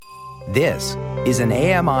This is an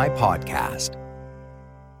AMI podcast.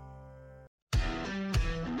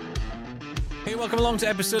 Hey, welcome along to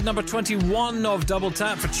episode number 21 of Double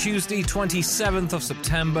Tap for Tuesday, 27th of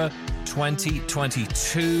September,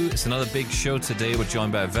 2022. It's another big show today. We're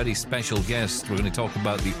joined by a very special guest. We're going to talk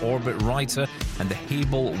about the Orbit Writer and the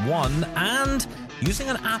Hable One and using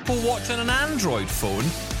an Apple Watch and an Android phone.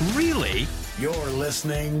 Really? You're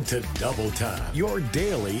listening to Double Tap, your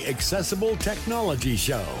daily accessible technology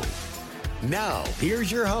show. Now,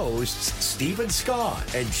 here's your hosts, Stephen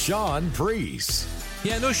Scott and Sean Priest.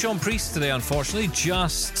 Yeah, no Sean Priest today, unfortunately.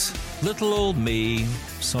 Just little old me.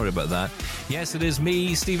 Sorry about that. Yes, it is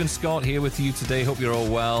me, Stephen Scott, here with you today. Hope you're all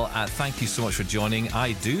well. Thank you so much for joining.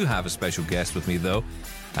 I do have a special guest with me, though.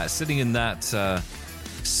 Sitting in that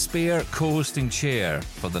spare co-hosting chair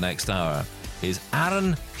for the next hour is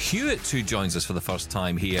Aaron Hewitt, who joins us for the first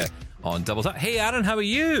time here on Double Tap. Hey, Aaron, how are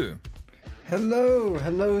you?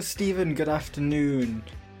 Hello, Stephen. Good afternoon.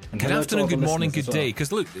 And good afternoon, good morning, good day. Well.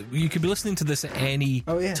 Because look, you could be listening to this at any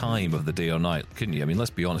time of the day or night, couldn't you? I mean, let's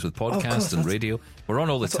be honest. With podcasts and radio, we're on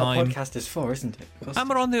all the time. That's what a podcast is for, isn't it? And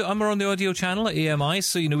we're on the audio channel at AMI,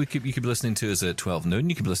 so you know you could be listening to us at 12 noon.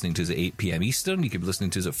 You could be listening to us at 8 p.m. Eastern. You could be listening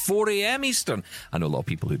to us at 4 a.m. Eastern. I know a lot of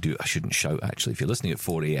people who do. I shouldn't shout actually. If you're listening at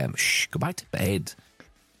 4 a.m., go back to bed.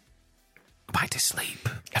 Go back to sleep.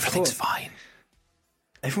 Everything's fine.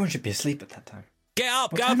 Everyone should be asleep at that time. Get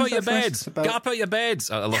up out your beds. Get up out your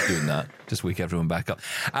beds. I love doing that. Just wake everyone back up.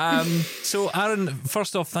 So, Aaron,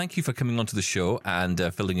 first off, thank you for coming onto the show and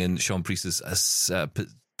filling in Sean Priest's, I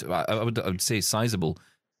would say, sizable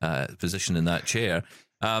position in that chair.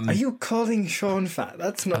 Are you calling Sean fat?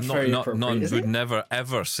 That's not very appropriate, is it? Would never,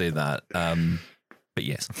 ever say that. But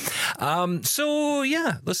yes. So,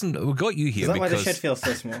 yeah, listen, we got you here. Is that because... why the shed feels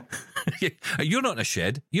so small? You're not in a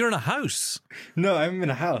shed. You're in a house. No, I'm in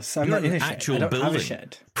a house. I'm not in a shed. Actual I don't building. have a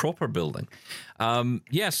shed. Proper building. So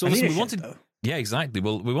listen, we wanted... though. Yeah, exactly.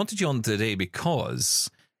 Well, we wanted you on today because,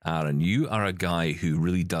 Aaron, you are a guy who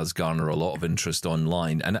really does garner a lot of interest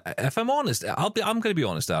online. And if I'm honest, I'm going to be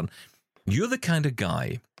honest, Aaron. You're the kind of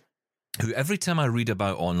guy who every time I read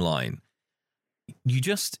about online, you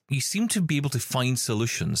seem to be able to find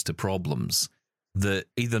solutions to problems that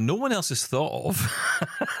either no one else has thought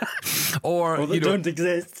of or they don't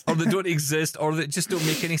exist. or they don't exist, or that just don't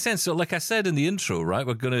make any sense. So like I said in the intro, right,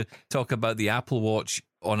 we're going to talk about the Apple Watch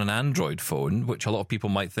on an Android phone, which a lot of people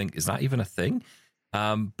might think, is that even a thing?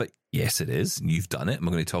 But yes, it is. You've done it, and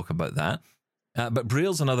we're going to talk about that. But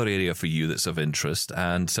Braille's another area for you that's of interest,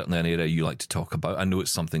 and certainly an area you like to talk about. I know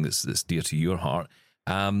it's something that's dear to your heart.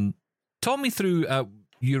 Talk me through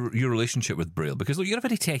your relationship with Braille, because look, you're a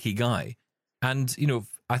very techie guy. And, you know,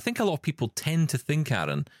 I think a lot of people tend to think,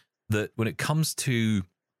 Aaron, that when it comes to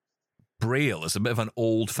Braille, it's a bit of an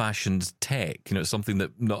old-fashioned tech. You know, it's something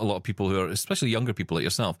that not a lot of people who are, especially younger people like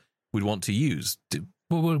yourself, would want to use.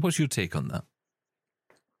 What's your take on that?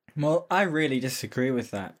 Well, I really disagree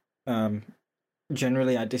with that.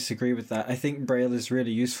 Generally, I disagree with that. I think Braille is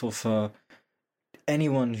really useful for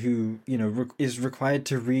anyone who, you know, is required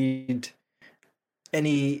to read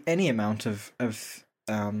any amount of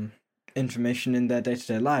information in their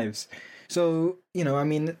day-to-day lives. So, you know, I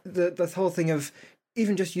mean, the whole thing of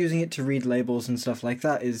even just using it to read labels and stuff like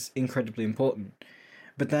that is incredibly important.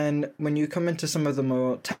 But then when you come into some of the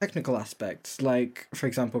more technical aspects, like, for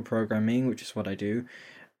example, programming, which is what I do,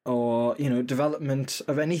 or, you know, development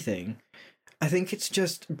of anything, I think it's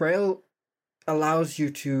just Braille allows you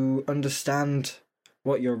to understand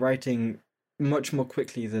what you're writing much more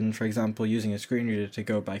quickly than, for example, using a screen reader to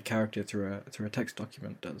go by character through a text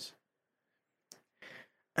document does.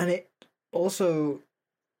 And it also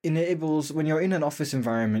enables, when you're in an office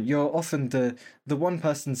environment, you're often the one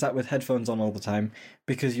person sat with headphones on all the time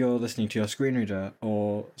because you're listening to your screen reader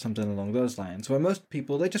or something along those lines, where most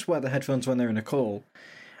people, they just wear the headphones when they're in a call.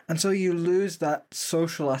 And so you lose that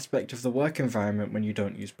social aspect of the work environment when you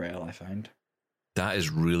don't use Braille, I find. That is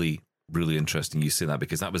really, really interesting you say that,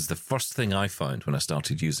 because that was the first thing I found when I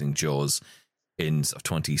started using JAWS in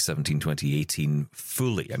 2017, 2018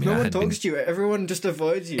 fully. I mean, no one talks to you. Everyone just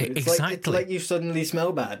avoids you. Exactly. It's like you suddenly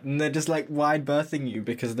smell bad, and they're just like wide berthing you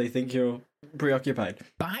because they think you're preoccupied.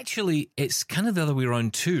 But actually, it's kind of the other way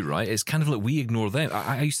around too, right? It's kind of like we ignore them.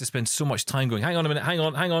 I used to spend so much time going, hang on a minute, hang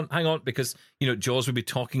on, because, you know, JAWS would be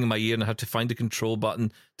talking in my ear and I had to find the control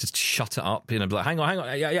button to shut it up. And I'd be like, hang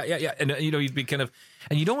on, yeah. And, you know, you'd be kind of,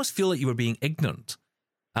 and you'd almost feel like you were being ignorant.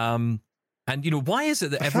 And, you know, why is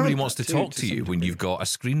it that everybody wants to talk to you when you've got a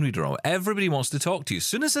screen reader on? Everybody wants to talk to you. As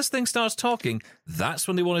soon as this thing starts talking, that's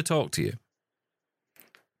when they want to talk to you.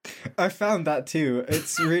 I found that too.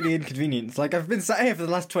 It's really inconvenient. It's like I've been sat here for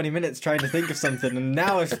the last 20 minutes trying to think of something, and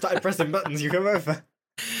now I've started pressing buttons. You come over.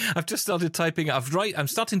 I've just started typing. I'm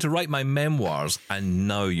starting to write my memoirs, and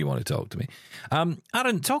now you want to talk to me.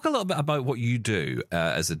 Aaron, talk a little bit about what you do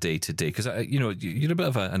as a day-to-day, because you're a bit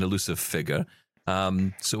of an elusive figure.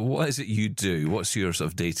 So what is it you do? What's your sort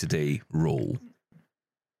of day-to-day role?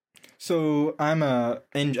 So I'm a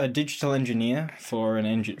digital engineer for an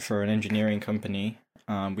engineering company.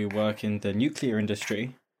 We work in the nuclear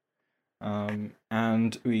industry,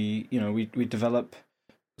 and we develop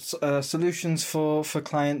solutions for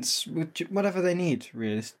clients with whatever they need.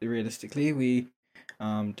 Realistically, we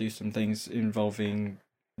do some things involving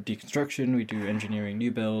deconstruction. We do engineering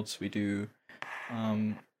new builds. We do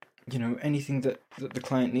anything that the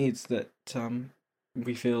client needs that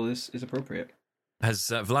we feel is appropriate. Has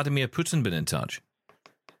Vladimir Putin been in touch?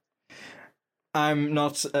 I'm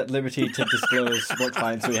not at liberty to disclose what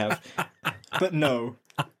clients we have, but no.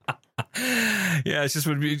 Yeah, it's just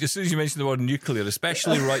as soon as you mention the word nuclear,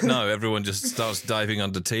 especially right now, everyone just starts diving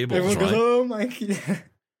under tables. Everyone right? goes, "Oh my!" Yeah,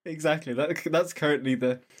 exactly. That's currently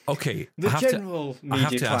the general media I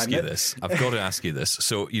have to climate. ask you this. I've got to ask you this.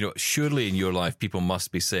 So surely in your life, people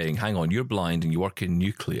must be saying, "Hang on, you're blind and you work in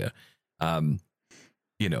nuclear."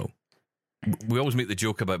 We always make the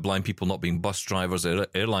joke about blind people not being bus drivers or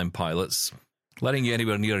airline pilots. Letting you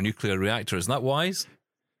anywhere near a nuclear reactor, isn't that wise?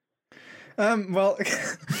 Well,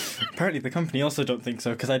 apparently the company also don't think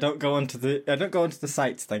so, because I don't go onto the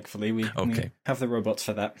sites. Thankfully, we have the robots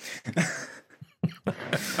for that.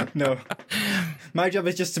 No, my job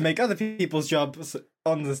is just to make other people's jobs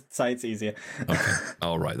on the sites easier. Okay,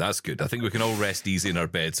 all right, that's good. I think we can all rest easy in our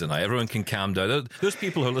beds tonight. Everyone can calm down. Those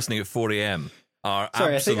people who are listening at 4 a.m. are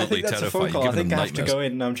absolutely I think that's terrified. a phone call. I think I have to go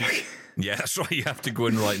in. No, I'm joking. Yeah, that's right. You have to go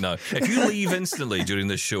in right now. If you leave instantly during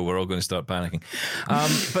this show, we're all going to start panicking.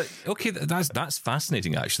 But okay, that's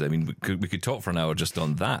fascinating. Actually, I mean, we could talk for an hour just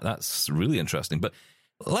on that. That's really interesting. But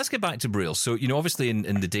let's get back to Braille. So obviously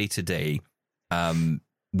in the day to day,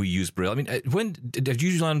 we use Braille. I mean, when did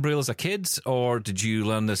you learn Braille as a kid, or did you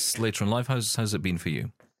learn this later in life? How's it been for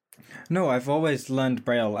you? No, I've always learned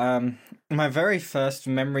Braille. My very first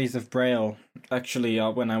memories of Braille actually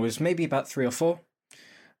are when I was maybe about 3 or 4.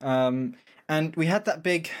 And we had that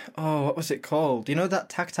big, what was it called? That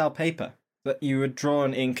tactile paper that you would draw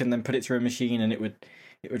on ink and then put it through a machine, and it would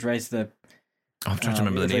raise the... I'm trying to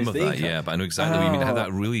remember the name of that, yeah, but I know exactly what you mean. It had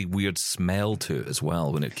that really weird smell to it as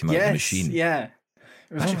well when it came out of the machine. Yeah.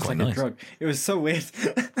 It was almost quite like nice. a drug. It was so weird.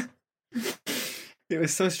 It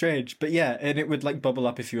was so strange. But yeah, and it would like bubble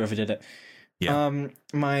up if you ever did it. Yeah.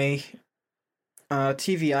 My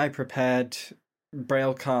TVI prepared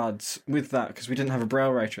Braille cards with that, because we didn't have a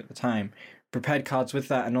Braille writer at the time. Prepared cards with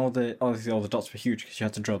that, and obviously all the dots were huge because you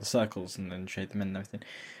had to draw the circles and then shade them in and everything.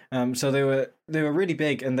 So they were really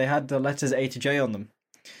big, and they had the letters A to J on them,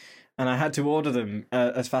 and I had to order them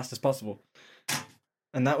as fast as possible.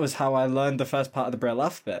 And that was how I learned the first part of the Braille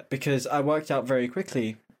alphabet, because I worked out very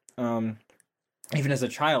quickly, even as a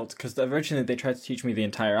child, because originally they tried to teach me the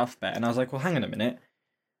entire alphabet, and I was like, well, hang on a minute.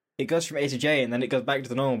 It goes from A to J, and then it goes back to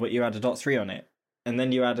the normal, but you add a .3 on it. And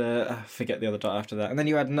then you add forget the other dot after that. And then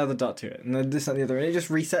you add another dot to it. And then this and the other. And it just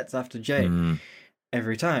resets after J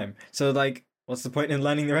every time. So, like, what's the point in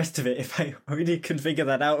learning the rest of it if I already can figure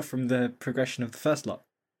that out from the progression of the first lot?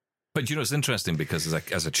 But it's interesting because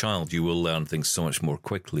as a child, you will learn things so much more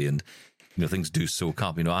quickly, and things do soak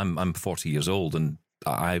up. I'm 40 years old, and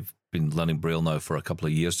I've been learning Braille now for a couple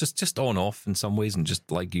of years, just on off in some ways, and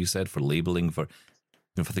just like you said, for labeling, for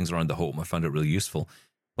things around the home. I found it really useful.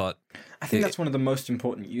 But I think that's one of the most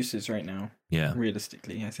important uses right now. Yeah,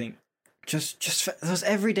 realistically, I think just for those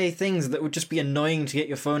everyday things that would just be annoying to get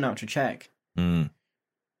your phone out to check. Yeah,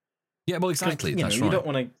 well, exactly. That's right. You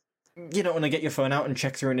don't want to get your phone out and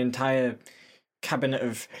check through an entire cabinet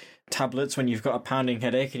of tablets when you've got a pounding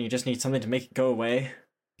headache and you just need something to make it go away.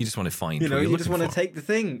 You just want to find. You just want to take the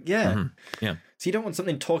thing. Yeah. Mm-hmm. Yeah. So you don't want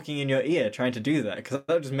something talking in your ear trying to do that, because that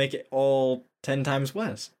would just make it all 10 times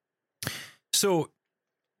worse. So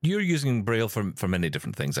you're using Braille for many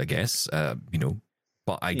different things, I guess.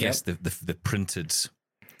 But I guess the printed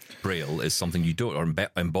Braille is something you don't, or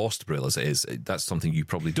embossed Braille as it is. That's something you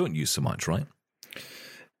probably don't use so much, right?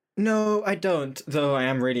 No, I don't. Though I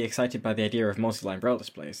am really excited by the idea of multi-line Braille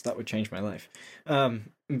displays. That would change my life.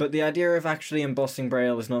 But the idea of actually embossing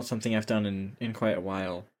Braille is not something I've done in quite a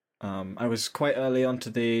while. I was quite early on to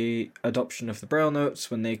the adoption of the Braille notes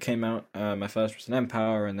when they came out. My first was an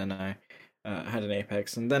Empower, and then I had an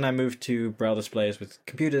Apex, and then I moved to Braille displays with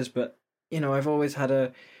computers. But I've always had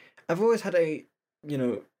a I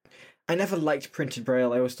never liked printed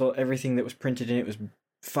Braille. I always thought everything that was printed in it was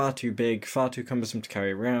far too big, far too cumbersome to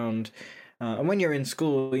carry around. And when you're in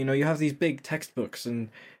school, you have these big textbooks, and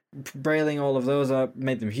brailing all of those up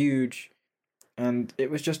made them huge. And it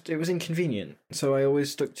was inconvenient. So I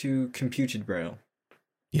always stuck to computed braille.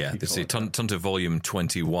 Yeah, they say turn to volume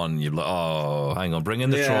 21. You're like, oh, hang on, bring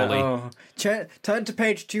in the trolley. Oh. Turn to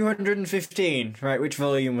page 215. Right, which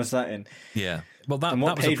volume was that in? Yeah. Well, that and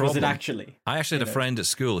what was page a problem. was it actually? I actually had a friend at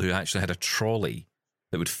school who actually had a trolley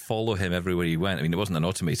that would follow him everywhere he went. I mean, it wasn't an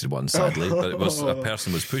automated one, sadly, but it was a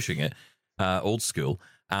person was pushing it, old school.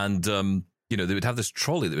 And, they would have this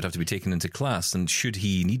trolley that would have to be taken into class. And should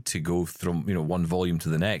he need to go from, one volume to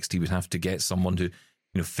the next, he would have to get someone to,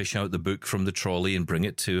 fish out the book from the trolley and bring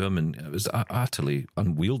it to him. And it was utterly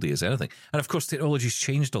unwieldy as anything. And of course, technology's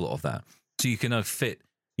changed a lot of that. So you can now fit,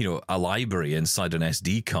 a library inside an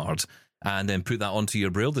SD card and then put that onto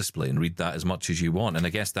your braille display and read that as much as you want. And I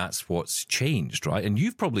guess that's what's changed, right? And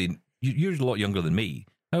you're a lot younger than me.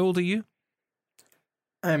 How old are you?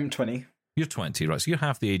 I'm 20. You're 20, right? So you're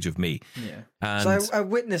half the age of me. Yeah. And so I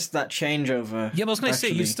witnessed that changeover. Yeah, but I was going to say,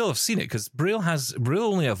 you still have seen it, because Braille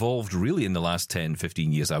only evolved really in the last 10,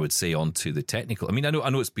 15 years, I would say, onto the technical. I mean, I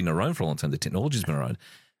know it's been around for a long time. The technology's been around,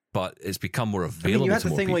 but it's become more available. You had to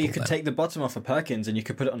the more thing where you people could now. take the bottom off a Perkins and you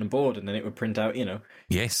could put it on a board and then it would print out,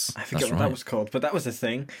 Yes, I forget what that was called, but that was a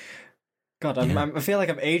thing. God, I feel like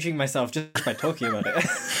I'm aging myself just by talking about it.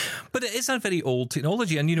 But it is a very old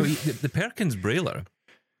technology, and the Perkins Brailler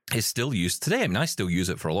is still used today. I mean, I still use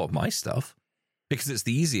it for a lot of my stuff because it's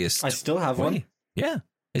the easiest. I still have one. Yeah,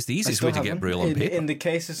 it's the easiest way to get Braille on paper. In the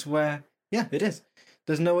cases where, it is.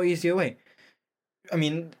 There's no easier way. I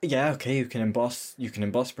mean, okay, you can emboss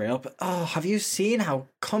Braille, but have you seen how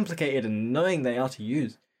complicated and annoying they are to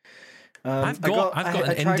use? I've got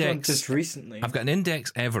an Index just recently. I've got an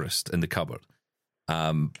Index Everest in the cupboard,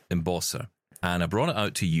 embosser, and I brought it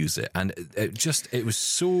out to use it, and it was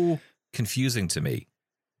so confusing to me,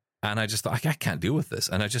 and I just thought I can't deal with this,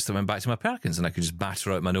 and I just went back to my Perkins, and I could just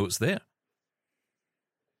batter out my notes there.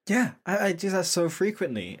 Yeah, I do that so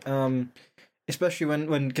frequently, especially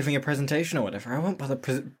when giving a presentation or whatever. I won't bother,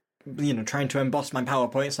 trying to emboss my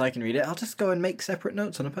PowerPoint so I can read it. I'll just go and make separate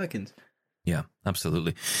notes on a Perkins. Yeah,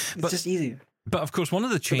 absolutely. It's just easier. But of course, one of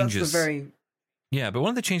the changes. But one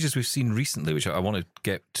of the changes we've seen recently, which I want to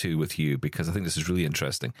get to with you because I think this is really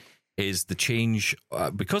interesting, is the change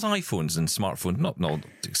because iPhones and smartphones, not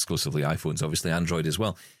exclusively iPhones, obviously Android as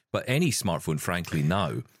well, but any smartphone, frankly,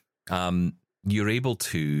 now, you're able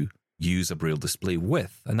to use a Braille display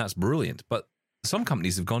with, and that's brilliant. But some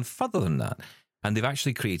companies have gone further than that, and they've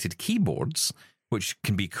actually created keyboards which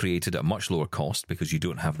can be created at a much lower cost because you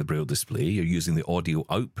don't have the Braille display. You're using the audio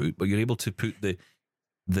output, but you're able to put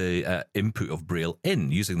the input of Braille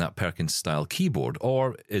in using that Perkins-style keyboard,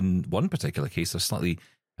 or in one particular case, a slightly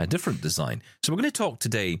different design. So we're going to talk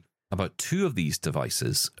today about two of these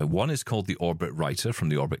devices. One is called the Orbit Writer from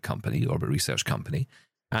the Orbit Company, the Orbit Research Company,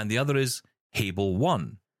 and the other is Hable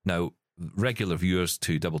One. Now, regular viewers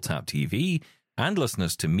to Double Tap TV and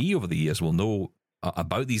listeners to me over the years will know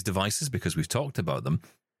about these devices because we've talked about them,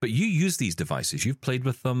 but you use these devices, you've played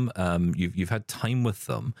with them, you've had time with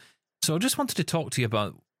them. So I just wanted to talk to you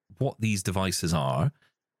about what these devices are,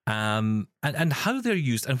 and how they're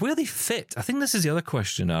used and where they fit. I think this is the other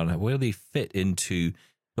question, Aaron, where they fit into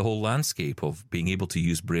the whole landscape of being able to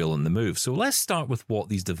use Braille on the move. So let's start with what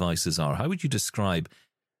these devices are. How would you describe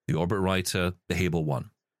the Orbit Writer, the Hable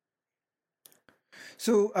One?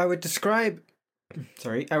 So I would describe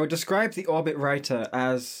the Orbit Writer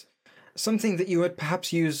as something that you would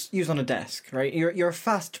perhaps use on a desk, right? You're a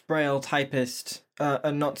fast Braille typist,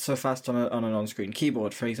 and not so fast on an on-screen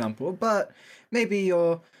keyboard, for example. But maybe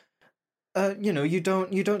you're, you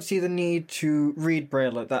don't see the need to read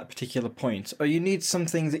Braille at that particular point, or you need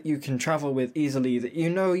something that you can travel with easily. That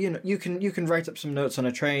you can write up some notes on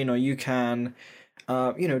a train, or you can,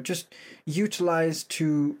 just utilize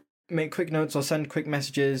to make quick notes or send quick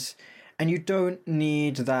messages. And you don't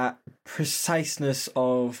need that preciseness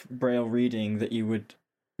of Braille reading that you would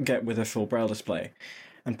get with a full Braille display.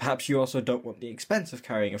 And perhaps you also don't want the expense of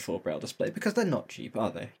carrying a full Braille display because they're not cheap,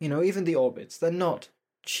 are they? Even the Orbits, they're not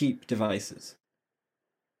cheap devices.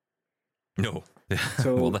 No.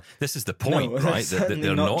 So, well, this is the point, right? That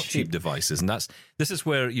they're not cheap devices. And this is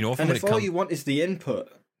where, often and if all you want is the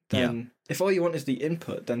input, then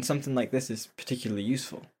something like this is particularly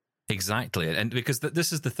useful. Exactly. And because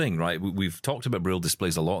this is the thing, right? We've talked about Braille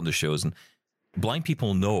displays a lot on the shows, and blind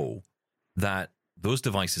people know that those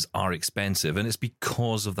devices are expensive, and it's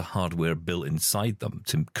because of the hardware built inside them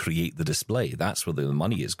to create the display. That's where the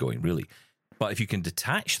money is going, really. But if you can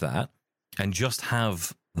detach that and just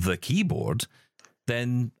have the keyboard,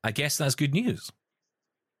 then I guess that's good news.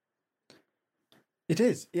 It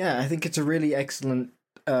is, yeah. I think it's a really excellent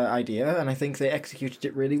idea, and I think they executed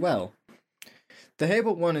it really well. The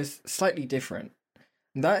Hable one is slightly different.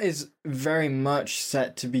 That is very much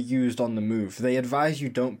set to be used on the move. They advise you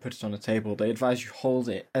don't put it on a table. They advise you hold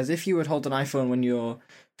it as if you would hold an iPhone when you're,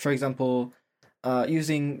 for example,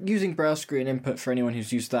 using braille screen input for anyone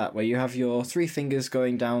who's used that, where you have your 3 fingers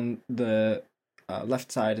going down the left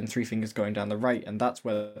side and 3 fingers going down the right, and that's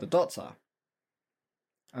where the dots are.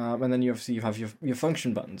 And then you have your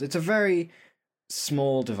function buttons. It's a very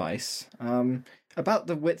small device, about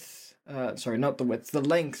the width, the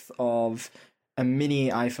length of a mini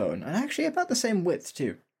iPhone, and actually about the same width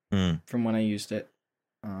too, from when I used it.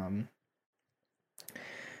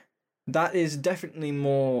 That is definitely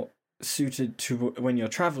more suited to when you're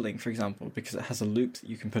traveling, for example, because it has a loop that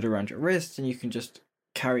you can put around your wrist and you can just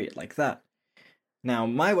carry it like that. Now,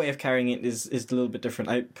 my way of carrying it is a little bit different.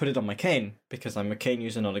 I put it on my cane because I'm a cane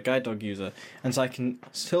user, not a guide dog user, and so I can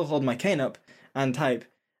still hold my cane up and type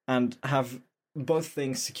and have both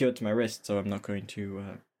things secured to my wrist. So I'm not going to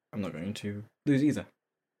lose either.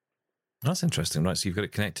 That's interesting, right? So you've got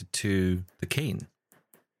it connected to the cane.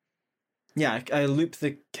 Yeah, I loop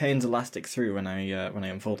the cane's elastic through when I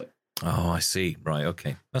unfold it. Oh, I see. Right.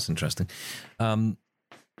 Okay, that's interesting.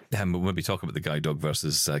 We'll maybe talk about the guide dog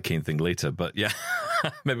versus cane thing later, but yeah,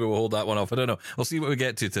 maybe we'll hold that one off. I don't know. We'll see what we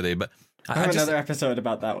get to today. But I have another episode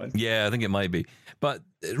about that one. Yeah, I think it might be. But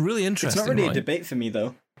really interesting. It's not really right? a debate for me,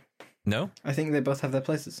 though. No? I think they both have their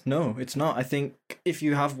places. No, it's not. I think if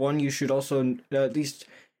you have one, you should also at least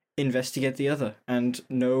investigate the other and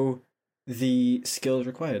know the skills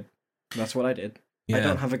required. That's what I did. Yeah. I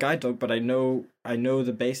don't have a guide dog, but I know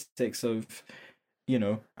the basics of,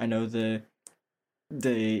 I know the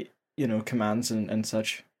commands and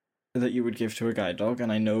such that you would give to a guide dog,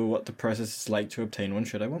 and I know what the process is like to obtain one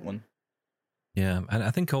should I want one. Yeah, and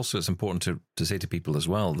I think also it's important to say to people as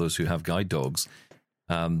well, those who have guide dogs,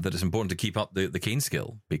 that it's important to keep up the cane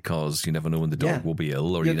skill, because you never know when the dog will be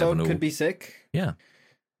ill, or your you never know. Your dog could be sick. Yeah.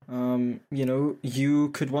 You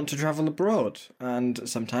could want to travel abroad, and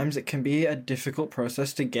sometimes it can be a difficult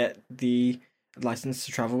process to get the license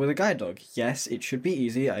to travel with a guide dog. Yes, it should be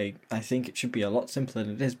easy. I think it should be a lot simpler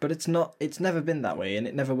than it is, but it's not. It's never been that way, and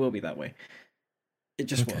it never will be that way. It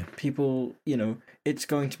just won't. People, it's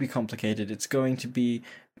going to be complicated. It's going to be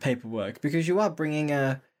paperwork, because you are bringing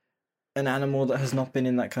an animal that has not been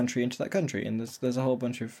in that country into that country, and there's a whole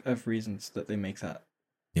bunch of reasons that they make that.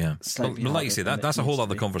 Yeah, but like you say, that's a whole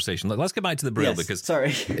other conversation. Let's get back to the Braille, because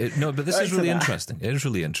sorry, but this is really interesting. It is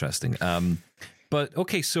really interesting. But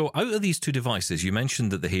okay, so out of these two devices, you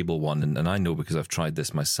mentioned that the Hable one, and I know because I've tried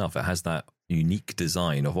this myself, it has that unique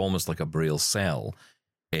design of almost like a Braille cell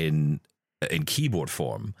in keyboard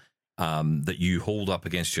form that you hold up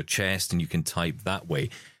against your chest and you can type that way,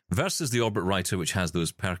 versus the Orbit Writer, which has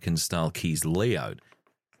those Perkins-style keys layout.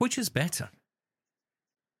 Which is better?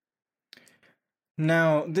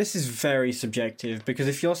 Now, this is very subjective, because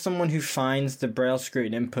if you're someone who finds the Braille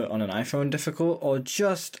screen input on an iPhone difficult, or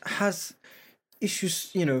just has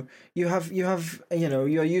issues, you're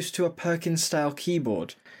used to a Perkins style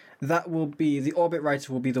keyboard, the Orbit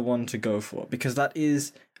Writer will be the one to go for, because that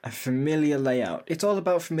is a familiar layout. It's all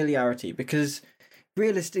about familiarity, because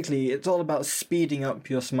realistically, it's all about speeding up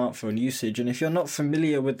your smartphone usage, and if you're not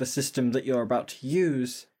familiar with the system that you're about to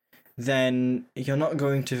use, then you're not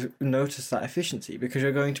going to notice that efficiency, because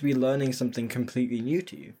you're going to be learning something completely new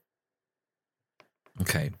to you.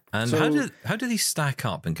 Okay, and so, how do these stack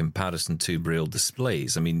up in comparison to Braille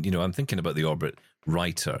displays? I mean, I'm thinking about the Orbit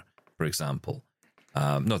Writer, for example.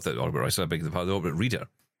 Not the Orbit Writer, I beg the pardon, the Orbit Reader,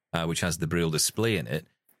 which has the Braille display in it.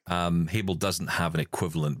 Hable doesn't have an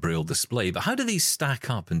equivalent Braille display, but how do these stack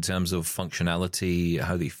up in terms of functionality,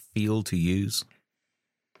 how they feel to use?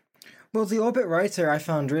 Well, the Orbit Writer I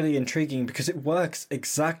found really intriguing because it works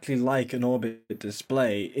exactly like an Orbit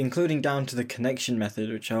display, including down to the connection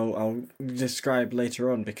method, which I'll describe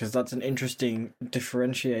later on, because that's an interesting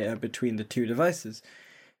differentiator between the two devices.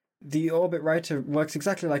 The Orbit Writer works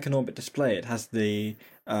exactly like an Orbit display. It has the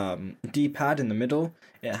D-pad in the middle.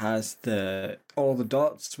 It has all the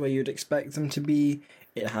dots where you'd expect them to be.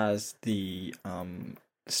 It has the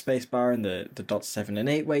spacebar and the dots 7 and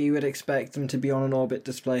 8 where you would expect them to be on an Orbit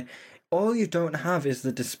display. All you don't have is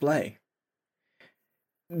the display.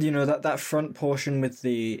 That front portion with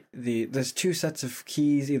there's two sets of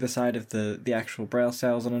keys either side of the actual Braille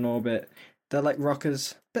cells on an Orbit. They're like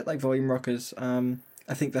rockers, a bit like volume rockers.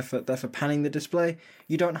 I think they're for panning the display.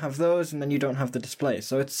 You don't have those, and then you don't have the display.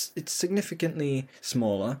 So it's significantly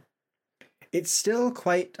smaller. It's still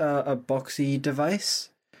quite a boxy device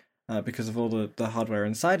because of all the hardware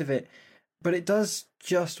inside of it. But it does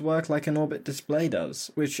just work like an Orbit display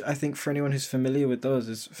does, which I think for anyone who's familiar with those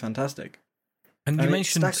is fantastic. And you it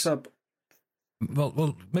mentioned stacks up.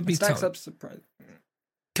 Well, maybe It stacks up.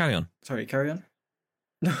 Carry on. Sorry, carry on.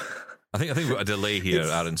 I think we've got a delay here,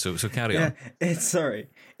 Aaron. So carry on.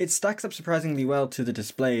 It stacks up surprisingly well to the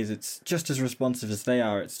displays. It's just as responsive as they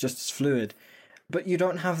are. It's just as fluid, but you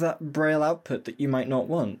don't have that Braille output that you might not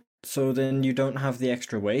want. So then you don't have the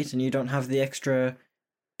extra weight, and you don't have the extra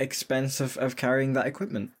expense of carrying that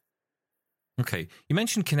equipment. Okay, you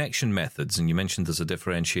mentioned connection methods, and you mentioned there's a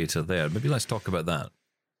differentiator there. Maybe let's talk about that.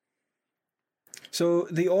 So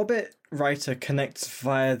the Orbit writer connects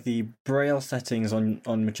via the Braille settings on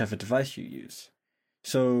whichever device you use.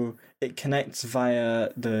 So it connects via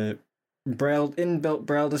the inbuilt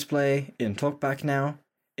Braille display in TalkBack now.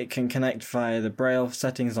 It can connect via the Braille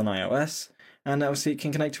settings on iOS, and obviously it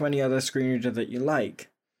can connect to any other screen reader that you like,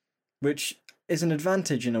 which is an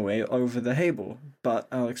advantage in a way over the Hable, but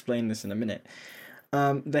I'll explain this in a minute.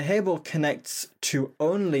 The Hable connects to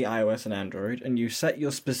only iOS and Android, and you set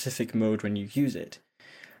your specific mode when you use it.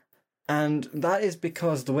 And that is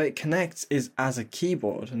because the way it connects is as a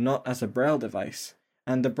keyboard, not as a Braille device.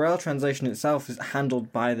 And the Braille translation itself is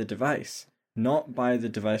handled by the device, not by the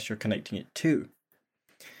device you're connecting it to.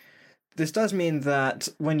 This does mean that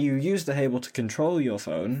when you use the Hable to control your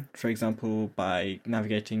phone, for example by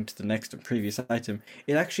navigating to the next or previous item,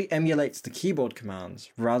 it actually emulates the keyboard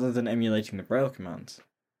commands rather than emulating the Braille commands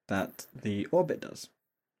that the Orbit does.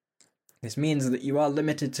 This means that you are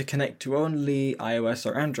limited to connect to only iOS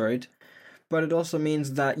or Android, but it also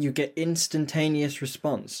means that you get instantaneous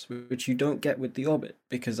response, which you don't get with the Orbit,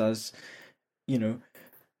 because as, you know,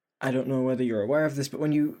 I don't know whether you're aware of this, but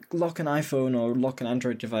when you lock an iPhone or lock an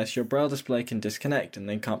Android device, your Braille display can disconnect and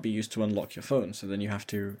then can't be used to unlock your phone. So then you have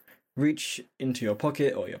to reach into your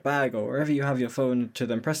pocket or your bag or wherever you have your phone to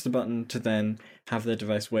then press the button to then have the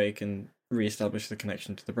device wake and re-establish the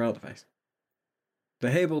connection to the Braille device.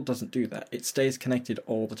 The Hable doesn't do that. It stays connected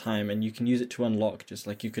all the time, and you can use it to unlock just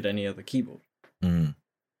like you could any other keyboard.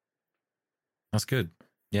 That's good.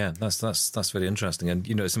 Yeah, that's very interesting. And,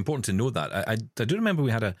 you know, it's important to know that. I do remember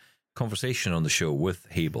we had a conversation on the show with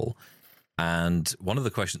Hable, and one of the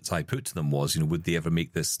questions I put to them was, you know, would they ever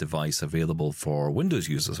make this device available for Windows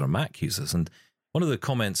users or Mac users? And one of the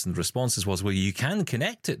comments and responses was, well, you can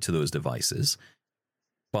connect it to those devices,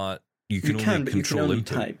 but you can only input.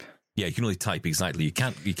 Type. Yeah, you can only type, exactly. You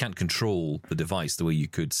can't control the device the way you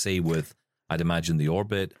could, say, with, I'd imagine, the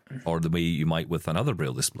Orbit, or the way you might with another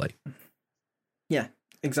Braille display. Yeah.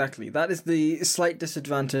 Exactly. That is the slight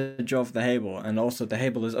disadvantage of the Hable, and also the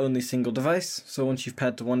Hable is only single device, so once you've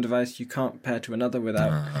paired to one device, you can't pair to another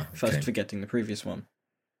without first forgetting the previous one.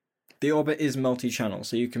 The Orbit is multi-channel,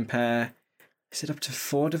 so you can pair... Is it up to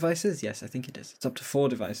 4 devices? Yes, I think it is. It's up to 4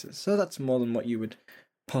 devices, so that's more than what you would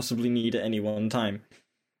possibly need at any one time.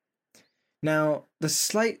 Now, the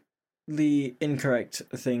slightly incorrect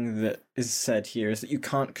thing that is said here is that you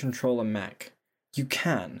can't control a Mac. You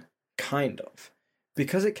can, kind of.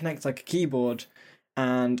 Because it connects like a keyboard,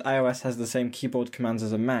 and iOS has the same keyboard commands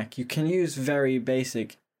as a Mac, you can use very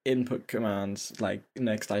basic input commands like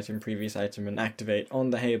next item, previous item, and activate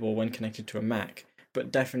on the Hable when connected to a Mac, but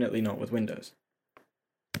definitely not with Windows.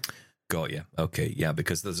 Got you. Okay, yeah,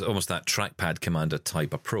 because there's almost that trackpad commander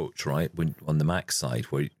type approach, right? When on the Mac side,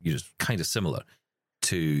 where you're just kind of similar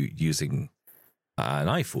to using an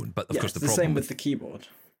iPhone, but of course the problem same with the keyboard.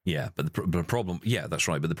 Yeah, but the problem, yeah, that's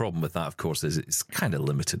right. But the problem with that, of course, is it's kind of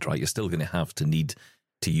limited, right? You're still going to have to need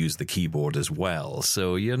to use the keyboard as well,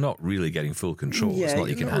 so you're not really getting full control. Yeah, it's not like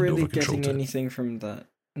you can hand really over control getting to anything from that.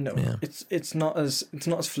 No, yeah. It's not as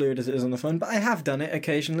fluid as it is on the phone. But I have done it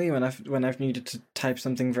occasionally when I've needed to type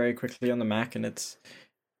something very quickly on the Mac, and it's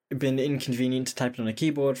been inconvenient to type it on a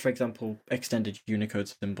keyboard. For example, extended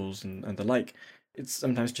Unicode symbols and the like. It's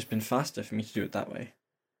sometimes just been faster for me to do it that way.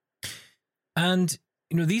 And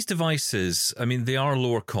you know, these devices, I mean, they are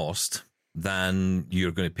lower cost than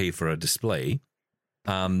you're going to pay for a display,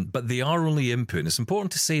 but they are only input. And it's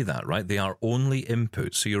important to say that, right? They are only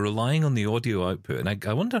input. So you're relying on the audio output. And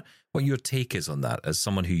I wonder what your take is on that as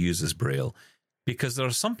someone who uses Braille, because there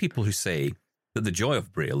are some people who say that the joy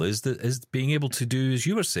of Braille is being able to do, as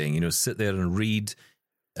you were saying, you know, sit there and read,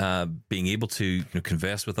 being able to, you know,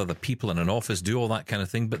 converse with other people in an office, do all that kind of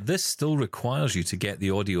thing. But this still requires you to get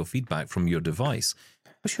the audio feedback from your device.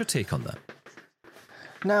 What's your take on that?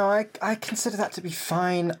 No, I consider that to be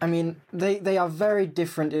fine. I mean, they are very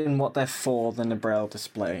different in what they're for than a Braille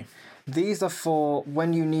display. These are for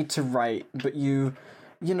when you need to write, but you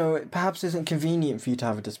know, it perhaps isn't convenient for you to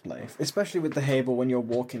have a display, especially with the Hable when you're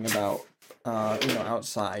walking about, you know,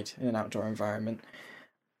 outside in an outdoor environment.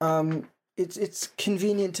 it's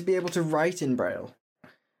convenient to be able to write in Braille.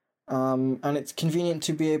 And it's convenient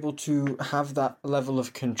to be able to have that level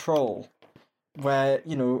of control where,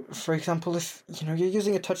 for example, if, you're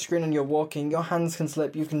using a touchscreen and you're walking, your hands can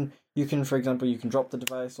slip, you can, for example, you can drop the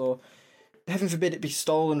device, or heaven forbid it be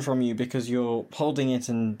stolen from you because you're holding it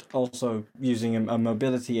and also using a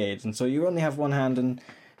mobility aid, and so you only have one hand, and,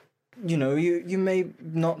 you may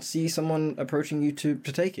not see someone approaching you to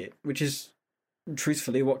take it, which is,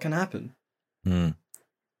 truthfully, what can happen. Mm.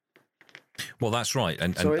 Well, that's right.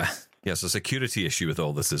 And so yes, a security issue with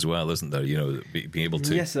all this as well, isn't there? Being able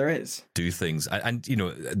to yes, there is. Do things. And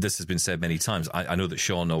this has been said many times. I know that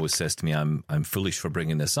Sean always says to me, I'm foolish for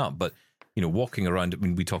bringing this up, but, walking around,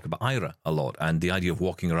 we talk about Aira a lot, and the idea of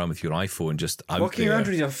walking around with your iPhone just out walking there. around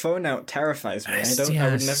with your phone out terrifies me. I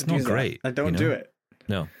would never do great, that. I don't do it.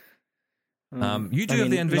 No. You do have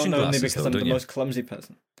the Envision not only glasses, because though, I'm the don't you? most clumsy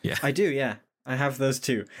person. Yeah. I do, yeah. I have those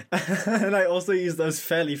too. And I also use those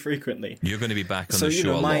fairly frequently. You're going to be back on the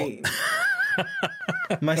show a lot.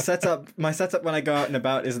 my setup when I go out and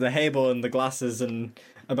about is the Hable and the glasses and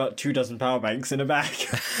about 24 power banks in a bag.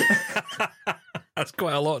 That's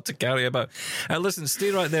quite a lot to carry about. Listen,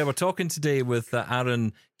 stay right there. We're talking today with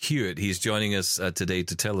Aaron Hewitt. He's joining us today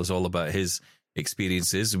to tell us all about his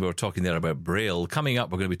experiences. We were talking there about Braille. Coming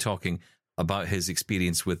up, we're going to be talking about his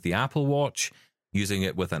experience with the Apple Watch, using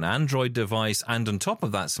it with an Android device, and on top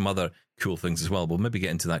of that, some other cool things as well. We'll maybe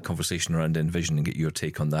get into that conversation around Envision and get your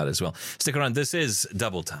take on that as well. Stick around. This is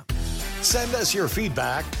Double Tap. Send us your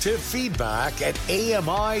feedback to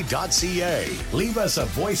feedback@ami.ca. Leave us a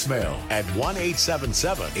voicemail at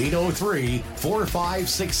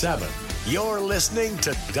 1-877-803-4567. You're listening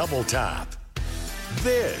to Double Tap.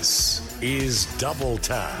 This is Double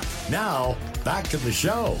Tap. Now, back to the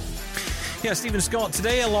show. Yeah, Stephen Scott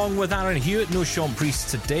today, along with Aaron Hewitt. No Sean Priest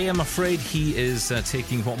today, I'm afraid. He is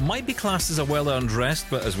taking what might be classed as a well-earned rest,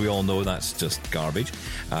 but as we all know, that's just garbage.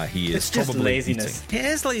 He is it's just probably laziness. It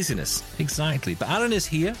is laziness, exactly. But Aaron is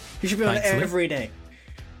here. You should be on it every day.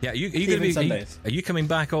 Yeah, are you going to be? Sundays. Are you coming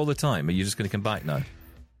back all the time? Are you just going to come back now?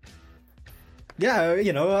 Yeah,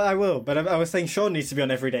 I will. But I was saying Sean needs to be on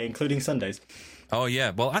every day, including Sundays. Oh yeah.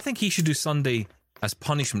 Well, I think he should do Sunday as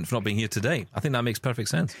punishment for not being here today. I think that makes perfect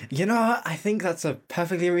sense. I think that's a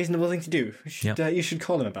perfectly reasonable thing to do. You should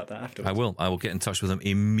call him about that afterwards. I will get in touch with him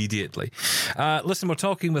immediately. Listen, we're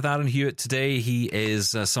talking with Aaron Hewitt today. He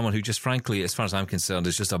is someone who just, frankly, as far as I'm concerned,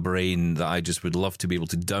 is just a brain that I just would love to be able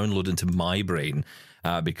to download into my brain.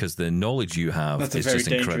 Because the knowledge you have is just incredible. That's a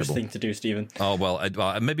very dangerous thing to do, Stephen. Oh, well,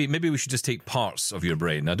 maybe we should just take parts of your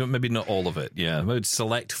brain. Maybe not all of it. Yeah, maybe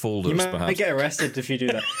select folders, perhaps. You might get arrested if you do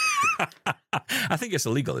that. I think it's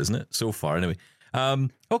illegal, isn't it? So far, anyway.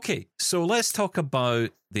 Okay, so let's talk about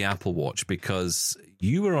the Apple Watch, because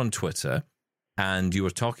you were on Twitter and you were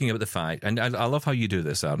talking about the fact, and I love how you do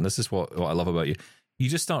this, Aaron. This is what I love about you. You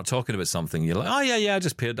just start talking about something. You're like, oh, yeah, I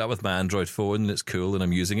just paired that with my Android phone and it's cool and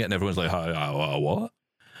I'm using it. And everyone's like, what?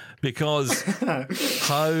 Because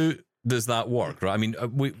how does that work, right?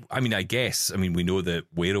 I guess we know that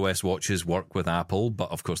Wear OS watches work with Apple, but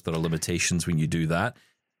of course there are limitations when you do that.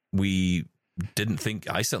 I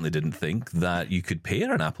certainly didn't think that you could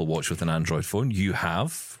pair an Apple Watch with an Android phone. You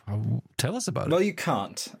have. Tell us about it. Well, you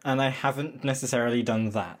can't. And I haven't necessarily done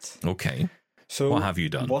that. Okay. So what have you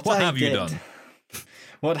done? What have you done?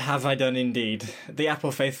 What have I done indeed? The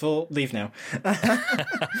Apple faithful, leave now.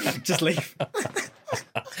 Just leave.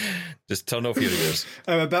 Just turn off your ears.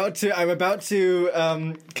 I'm about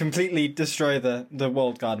to completely destroy the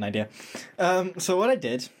walled garden idea. So what I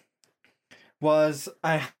did was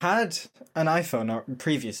I had an iPhone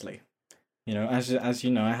previously. As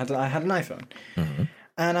you know, I had an iPhone. Mm-hmm.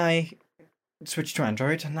 And I switched to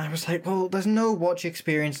Android, and I was like, well, there's no watch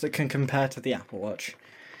experience that can compare to the Apple Watch.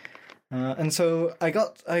 And so I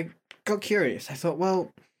got curious. I thought,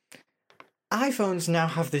 well, iPhones now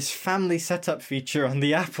have this family setup feature on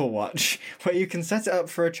the Apple Watch where you can set it up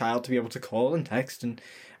for a child to be able to call and text and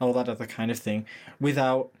all that other kind of thing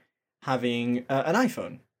without having an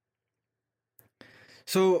iPhone.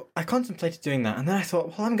 So I contemplated doing that, and then I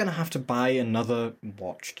thought, well, I'm going to have to buy another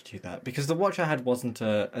watch to do that, because the watch I had wasn't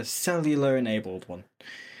a cellular-enabled one.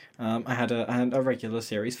 I had a regular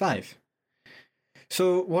Series 5.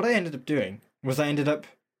 So what I ended up doing was I ended up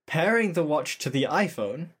pairing the watch to the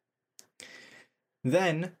iPhone.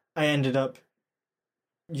 Then I ended up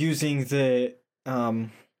using then I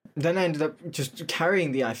ended up just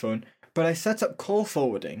carrying the iPhone, but I set up call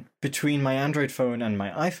forwarding between my Android phone and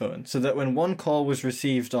my iPhone, so that when one call was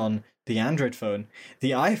received on the Android phone,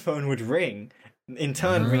 the iPhone would ring, in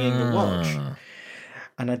turn ringing the watch.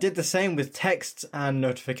 And I did the same with texts and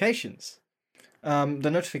notifications. the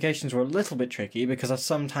notifications were a little bit tricky because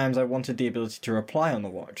sometimes I wanted the ability to reply on the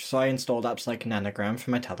watch. So I installed apps like Nanogram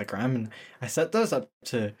for my Telegram, and I set those up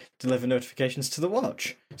to deliver notifications to the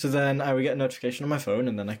watch. So then I would get a notification on my phone,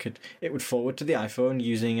 and then it would forward to the iPhone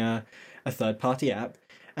using a third-party app,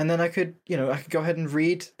 and then I could go ahead and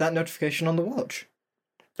read that notification on the watch.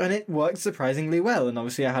 And it worked surprisingly well, and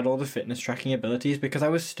obviously I had all the fitness tracking abilities because I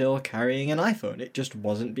was still carrying an iPhone. It just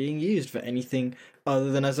wasn't being used for anything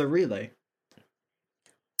other than as a relay.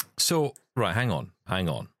 So, right, hang on.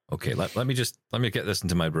 Okay, let me get this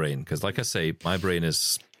into my brain, because like I say, my brain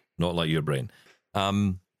is not like your brain.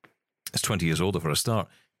 It's 20 years older for a start.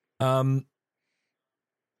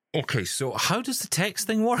 Okay, so how does the text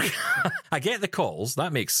thing work? I get the calls,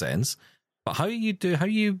 that makes sense, but how are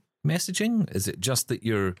you messaging? Is it just that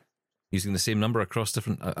you're using the same number across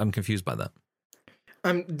different... I'm confused by that.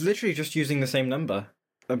 I'm literally just using the same number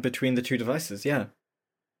between the two devices, yeah.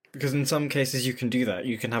 Because in some cases you can do that.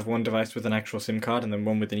 You can have one device with an actual SIM card and then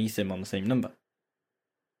one with an eSIM on the same number.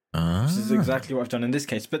 This is exactly what I've done in this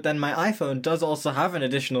case. But then my iPhone does also have an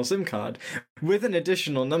additional SIM card with an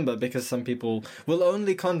additional number, because some people will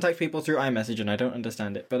only contact people through iMessage, and I don't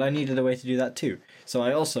understand it. But I needed a way to do that too. So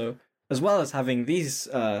I also, as well as having this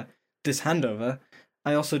handover,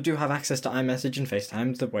 I also do have access to iMessage and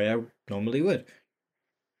FaceTime the way I normally would.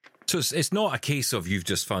 So it's not a case of you've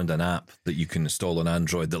just found an app that you can install on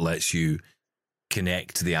Android that lets you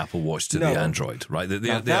connect the Apple Watch to the Android, right? They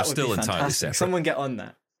are still entirely separate. Someone get on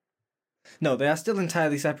that. No, they are still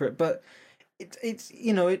entirely separate, but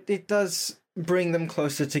it does bring them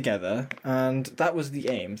closer together, and that was the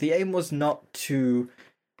aim. The aim was not to...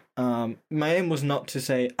 my aim was not to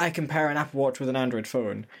say, I can pair an Apple Watch with an Android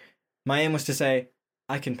phone. My aim was to say,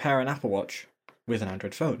 I can pair an Apple Watch with an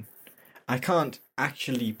Android phone. I can't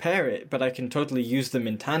actually pair it, but I can totally use them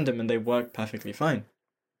in tandem and they work perfectly fine.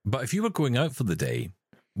 But if you were going out for the day,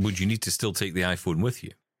 would you need to still take the iPhone with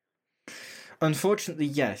you? Unfortunately,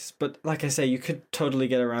 yes. But like I say, you could totally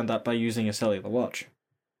get around that by using a cellular watch.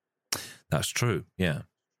 That's true, yeah.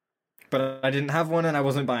 But I didn't have one and I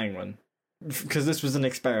wasn't buying one. Because this was an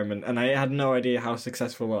experiment and I had no idea how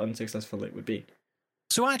successful or unsuccessful it would be.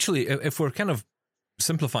 So actually, if we're kind of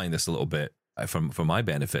simplifying this a little bit, for my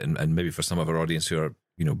benefit and maybe for some of our audience who are,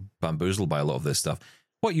 bamboozled by a lot of this stuff,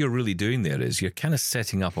 what you're really doing there is you're kind of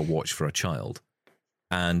setting up a watch for a child.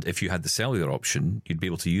 And if you had the cellular option, you'd be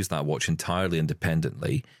able to use that watch entirely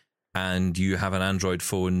independently, and you have an Android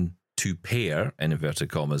phone to pair, in inverted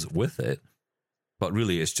commas, with it. But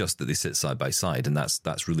really, it's just that they sit side by side, and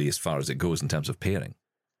that's really as far as it goes in terms of pairing.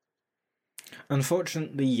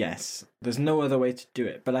 Unfortunately, yes. There's no other way to do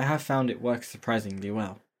it, but I have found it works surprisingly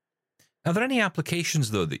well. Are there any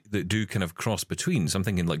applications, though, that do kind of cross between? So I'm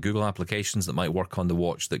thinking like Google applications that might work on the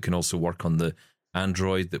watch that can also work on the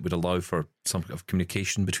Android that would allow for some kind of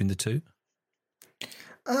communication between the two?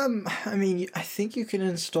 I think you can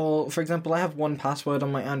install, for example, I have 1Password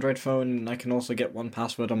on my Android phone, and I can also get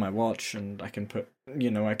 1Password on my watch, and I can put,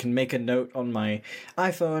 I can make a note on my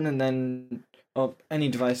iPhone and then, or any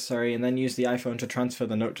device, and then use the iPhone to transfer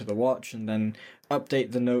the note to the watch, and then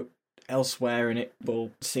update the note elsewhere, and it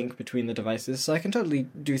will sync between the devices. So I can totally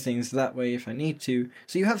do things that way if I need to.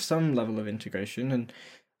 So you have some level of integration, and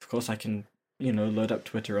of course I can, load up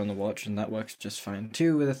Twitter on the watch, and that works just fine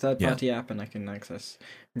too with a third-party app, and I can access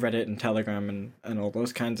Reddit and Telegram and all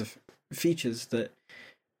those kinds of features that,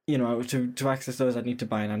 to access those I'd need to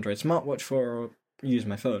buy an Android smartwatch for or use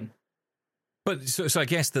my phone. But so I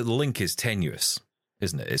guess that the link is tenuous,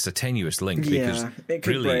 isn't it? It's a tenuous link because it could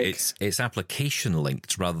really break. It's application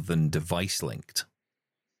linked rather than device linked.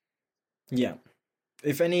 Yeah.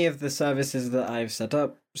 If any of the services that I've set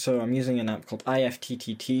up, so I'm using an app called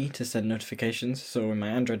IFTTT to send notifications. So when my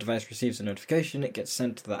Android device receives a notification, it gets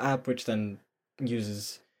sent to the app, which then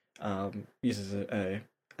uses an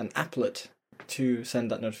applet to send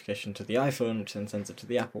that notification to the iPhone, which then sends it to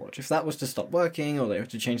the Apple Watch. If that was to stop working, or they were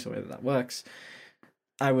to change the way that works,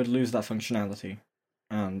 I would lose that functionality.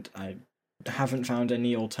 And I haven't found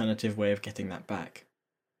any alternative way of getting that back.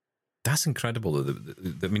 That's incredible.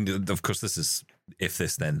 I mean, of course, this is if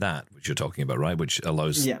this, then that, which you're talking about, right? Which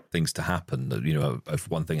allows things to happen. If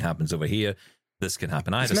one thing happens over here, this can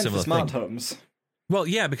happen. I had a similar thing. Smart thing. homes. Well,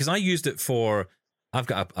 yeah, because I used it for... I've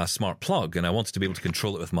got a smart plug, and I wanted to be able to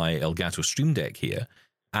control it with my Elgato Stream Deck here.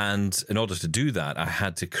 And in order to do that, I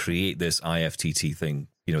had to create this IFTT thing,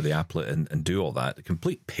 the applet, and do all that. A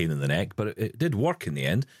complete pain in the neck, but it did work in the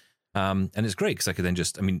end. And it's great because I could then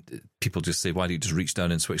people just say, why don't you just reach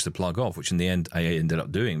down and switch the plug off? Which in the end, I ended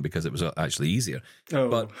up doing because it was actually easier. Oh.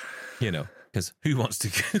 But, Because who wants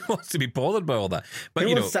to be bothered by all that? But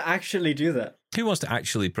Who wants to actually do that? who wants to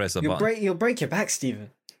actually press a button? You'll break your back,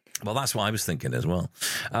 Stephen. Well, that's what I was thinking as well.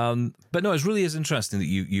 But no, it really is interesting that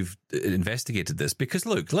you've investigated this because,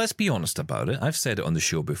 look, let's be honest about it. I've said it on the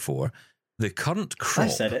show before. The current crop... I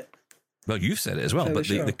said it. Well, you've said it as well, but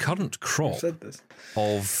the current crop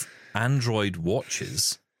of Android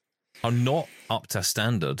watches are not up to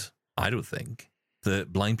standard, I don't think,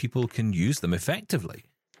 that blind people can use them effectively.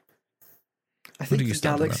 I think the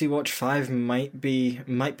Galaxy Watch 5 might be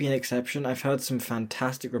an exception. I've heard some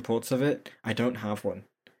fantastic reports of it. I don't have one,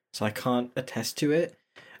 so I can't attest to it,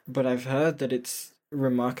 but I've heard that it's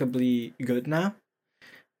remarkably good now.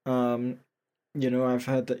 I've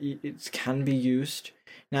heard that it can be used.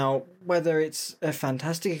 Now, whether it's a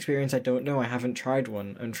fantastic experience, I don't know. I haven't tried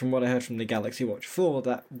one, and from what I heard from the Galaxy Watch 4,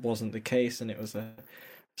 that wasn't the case, and it was a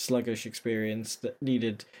sluggish experience that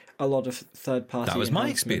needed a lot of third-party. That was my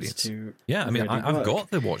experience. I've got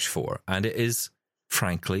the Watch 4, and it is,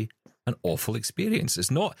 frankly, an awful experience. It's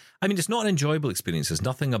not an enjoyable experience. There's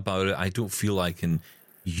nothing about it. I don't feel I can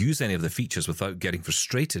use any of the features without getting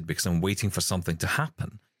frustrated because I'm waiting for something to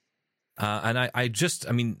happen.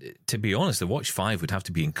 To be honest, the Watch 5 would have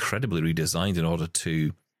to be incredibly redesigned in order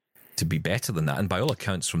to be better than that. And by all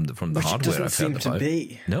accounts, from the hardware I've heard about,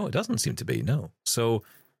 no, it doesn't seem to be. No, so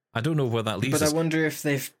I don't know where that leaves us. But I wonder if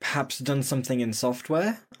they've perhaps done something in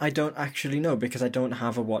software. I don't actually know because I don't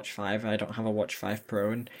have a Watch 5. I don't have a Watch 5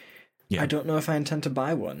 Pro, and I don't know if I intend to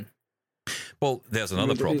buy one. Well, there's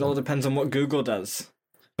another problem. It all depends on what Google does.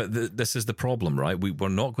 But this is the problem, right? We're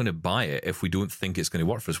not going to buy it if we don't think it's going to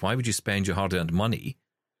work for us. Why would you spend your hard-earned money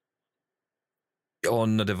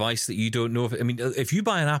on a device that you don't know? If you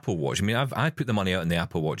buy an Apple Watch, I put the money out in the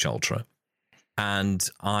Apple Watch Ultra, and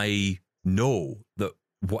I know that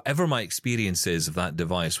whatever my experience is of that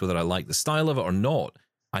device, whether I like the style of it or not,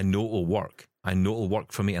 I know it'll work. I know it'll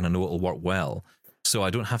work for me, and I know it'll work well. So I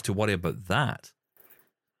don't have to worry about that.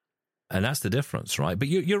 And that's the difference, right? But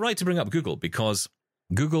you're right to bring up Google, because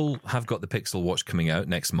Google have got the Pixel Watch coming out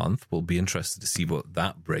next month. We'll be interested to see what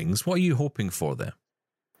that brings. What are you hoping for there?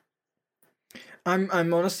 I'm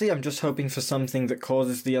honestly just hoping for something that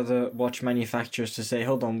causes the other watch manufacturers to say,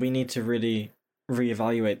 hold on, we need to really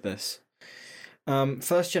reevaluate this.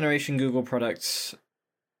 First generation Google products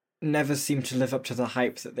never seem to live up to the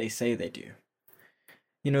hype that they say they do.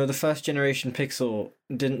 The first generation Pixel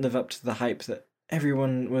didn't live up to the hype that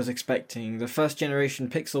everyone was expecting. The first generation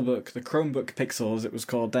Pixelbook, the Chromebook Pixel as it was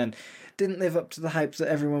called then, didn't live up to the hype that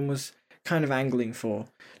everyone was kind of angling for.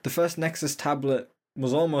 The first Nexus tablet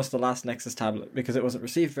was almost the last Nexus tablet because it wasn't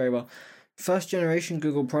received very well. First generation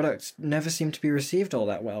Google products never seem to be received all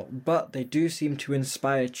that well, but they do seem to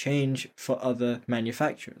inspire change for other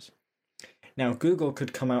manufacturers. Now, Google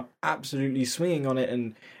could come out absolutely swinging on it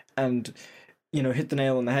and hit the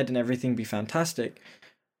nail on the head and everything be fantastic,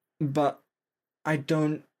 but I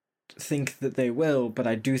don't think that they will, but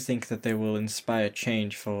I do think that they will inspire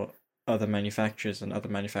change for other manufacturers, and other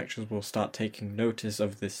manufacturers will start taking notice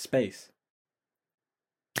of this space.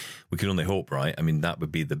 We can only hope, right? That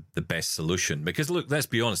would be the best solution. Because, look, let's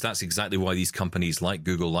be honest, that's exactly why these companies like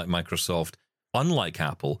Google, like Microsoft, unlike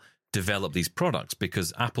Apple, develop these products,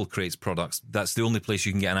 because Apple creates products. That's the only place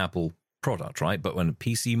you can get an Apple product, right? But when the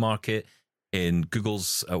PC market, in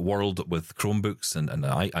Google's world with Chromebooks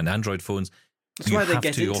and Android phones, that's you why they have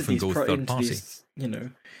get to into often these go third party.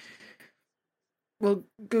 Well,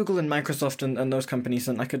 Google and Microsoft and those companies,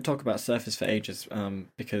 and I could talk about Surface for ages,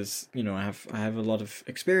 because I have a lot of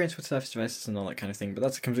experience with Surface devices and all that kind of thing. But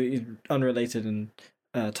that's a completely unrelated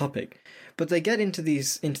topic. But they get into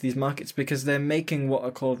these markets because they're making what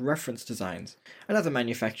are called reference designs, and other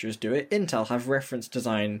manufacturers do it. Intel have reference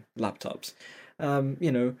design laptops.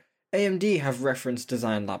 AMD have reference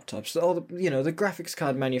design laptops. All the graphics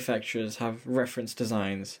card manufacturers have reference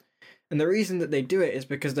designs. And the reason that they do it is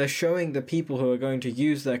because they're showing the people who are going to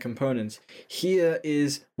use their components, here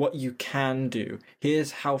is what you can do.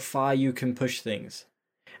 Here's how far you can push things.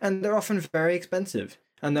 And they're often very expensive,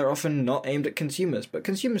 and they're often not aimed at consumers, but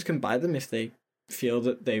consumers can buy them if they feel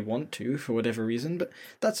that they want to for whatever reason, but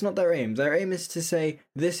that's not their aim. Their aim is to say,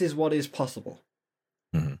 this is what is possible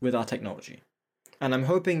with our technology. And I'm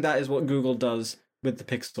hoping that is what Google does with the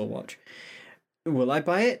Pixel Watch. Will I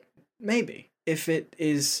buy it? Maybe. If it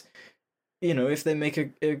is, if they make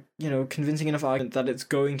a convincing enough argument that it's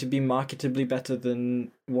going to be marketably better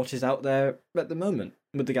than what is out there at the moment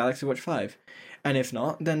with the Galaxy Watch 5. And if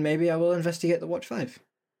not, then maybe I will investigate the Watch 5.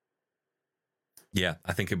 Yeah,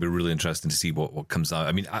 I think it'd be really interesting to see what comes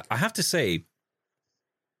out. I have to say,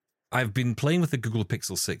 I've been playing with the Google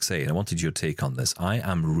Pixel 6a, and I wanted your take on this. I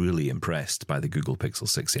am really impressed by the Google Pixel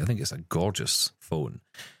 6a. I think it's a gorgeous phone.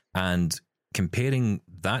 And comparing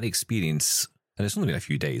that experience, and it's only been a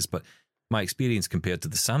few days, but my experience compared to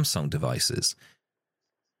the Samsung devices,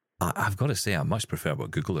 I've got to say I much prefer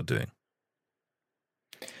what Google are doing.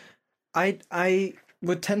 I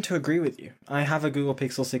would tend to agree with you. I have a Google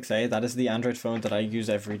Pixel 6a. That is the Android phone that I use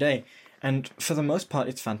every day. And for the most part,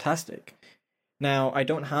 it's fantastic. Now, I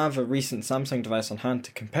don't have a recent Samsung device on hand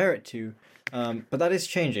to compare it to, but that is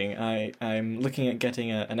changing. I'm looking at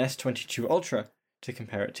getting an S22 Ultra to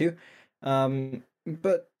compare it to.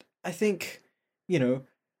 But I think,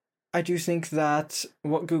 I do think that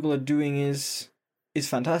what Google are doing is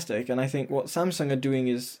fantastic, and I think what Samsung are doing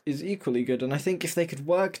is equally good. And I think if they could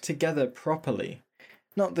work together properly,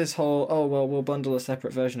 not this whole, we'll bundle a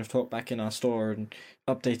separate version of TalkBack in our store and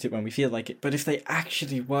update it when we feel like it, but if they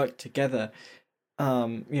actually work together,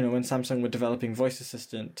 when Samsung were developing Voice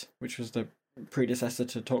Assistant, which was the predecessor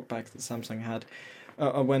to TalkBack that Samsung had,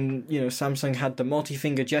 when Samsung had the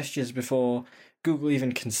multi-finger gestures before Google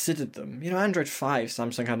even considered them. Android 5,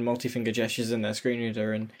 Samsung had multi-finger gestures in their screen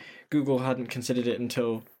reader, and Google hadn't considered it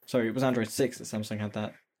until... Sorry, it was Android 6 that Samsung had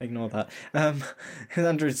that. Ignore that. It was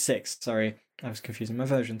Android 6, sorry. I was confusing my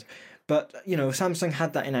versions. But, Samsung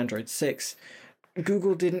had that in Android 6.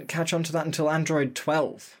 Google didn't catch on to that until Android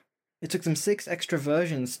 12. It took them 6 extra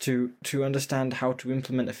versions to understand how to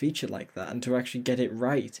implement a feature like that and to actually get it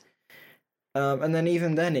right. And then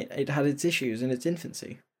even then, it had its issues in its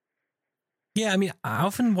infancy. Yeah, I mean, I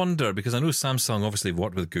often wonder, because I know Samsung obviously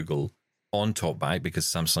worked with Google on TalkBack, because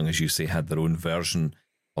Samsung, as you say, had their own version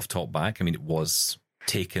of TalkBack. I mean, it was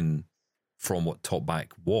taken from what TalkBack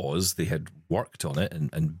was. They had worked on it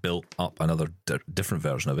and built up another different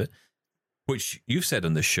version of it, which you've said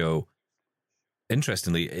on the show,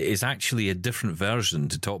 interestingly, is actually a different version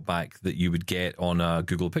to TalkBack that you would get on a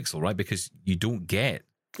Google Pixel, right? Because you don't get...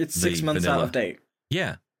 It's 6 months vanilla. out of date.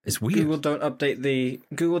 Yeah, it's weird. Google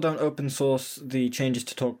don't open source the changes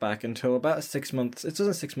to TalkBack until about 6 months. It's on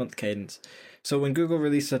a 6 month cadence. So when Google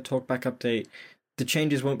releases a TalkBack update, the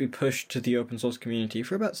changes won't be pushed to the open source community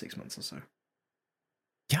for about 6 months or so.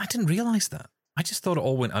 Yeah, I didn't realize that. I just thought it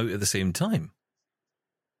all went out at the same time.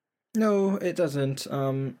 No, it doesn't.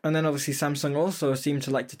 And then obviously Samsung also seem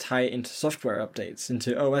to like to tie it into software updates,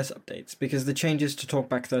 into OS updates, because the changes to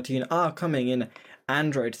TalkBack 13 are coming in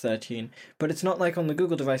Android 13, but it's not like on the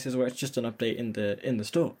Google devices where it's just an update in the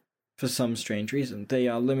store. For some strange reason, they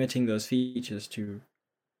are limiting those features to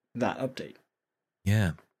that update.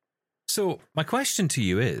 Yeah. So my question to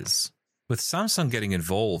you is, with Samsung getting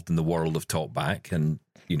involved in the world of TalkBack and,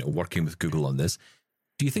 working with Google on this,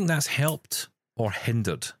 do you think that's helped or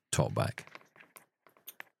hindered TalkBack?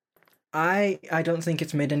 I don't think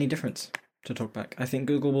it's made any difference to TalkBack. I think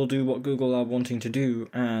Google will do what Google are wanting to do,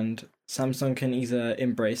 and Samsung can either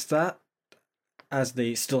embrace that, as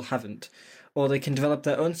they still haven't, or they can develop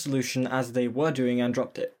their own solution as they were doing and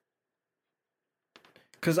dropped it.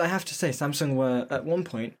 Because I have to say, Samsung were, at one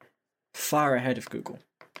point, far ahead of Google.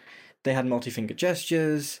 They had multi-finger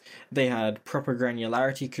gestures, they had proper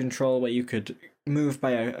granularity control where you could move by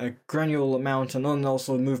a granular amount and then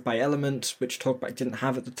also move by element, which TalkBack didn't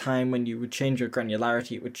have at the time. When you would change your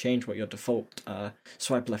granularity, it would change what your default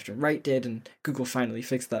swipe left and right did, and Google finally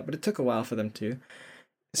fixed that, but it took a while for them to.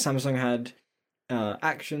 Samsung had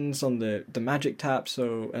actions on the magic tap,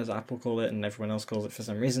 so as Apple call it and everyone else calls it for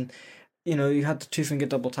some reason. You had the 2-finger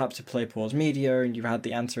double tap to play pause media, and you had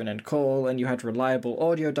the answer and end call, and you had reliable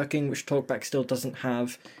audio ducking, which TalkBack still doesn't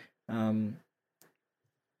have.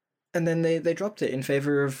 And then they dropped it in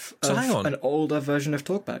favor of an older version of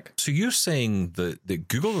TalkBack. So you're saying that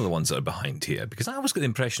Google are the ones that are behind here? Because I always got the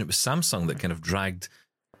impression it was Samsung that kind of dragged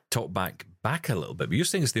TalkBack back a little bit, but you're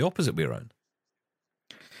saying it's the opposite way around.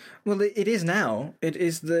 Well, it is now. It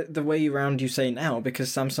is the way around you say now,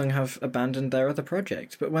 because Samsung have abandoned their other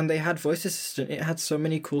project. But when they had Voice Assistant, it had so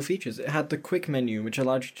many cool features. It had the quick menu, which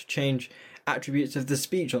allowed you to change attributes of the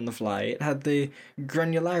speech on the fly. It had the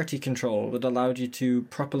granularity control that allowed you to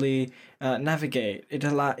properly navigate. It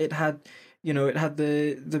had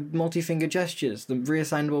the multi-finger gestures, the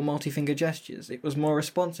reassignable multi-finger gestures. It was more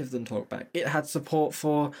responsive than TalkBack. It had support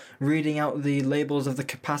for reading out the labels of the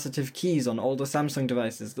capacitive keys on older Samsung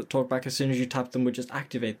devices that TalkBack, as soon as you tapped them, would just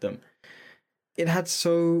activate them. It had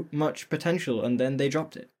so much potential, and then they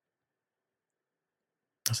dropped it.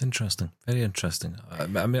 That's interesting. Very interesting.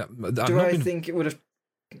 Do I think it would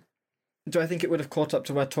have caught up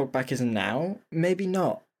to where TalkBack is now? Maybe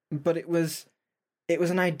not. But it was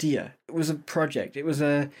an idea. It was a project. It was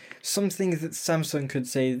something that Samsung could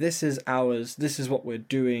say, this is ours, this is what we're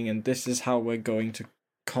doing, and this is how we're going to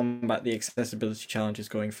combat the accessibility challenges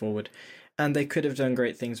going forward. And they could have done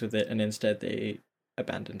great things with it, and instead they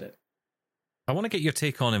abandoned it. I want to get your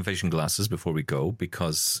take on Envision glasses before we go,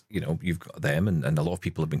 because, you know, you've got them and a lot of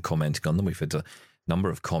people have been commenting on them. We've had a number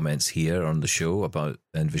of comments here on the show about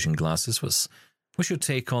Envision glasses. What's your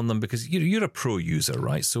take on them? Because you're a pro user,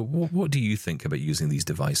 right? So what do you think about using these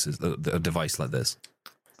devices, a device like this?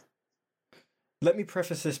 Let me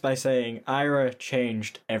preface this by saying Aira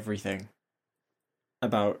changed everything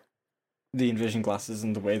about the Envision glasses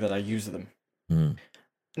and the way that I use them. Mm.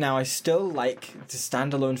 Now, I still like the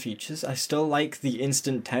standalone features. I still like the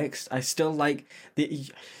instant text. I still like the...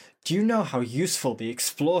 Do you know how useful the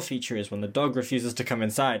explore feature is when the dog refuses to come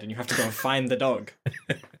inside and you have to go and find the dog?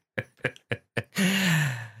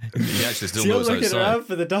 You actually still So know you're it's looking outside. around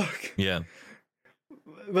for the dog. Yeah.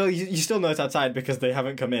 Well, you still know it's outside because they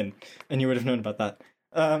haven't come in, and you would have known about that.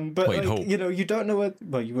 But Well, you'd like, hope. you know, you don't know where.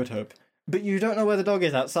 Well, you would hope, but you don't know where the dog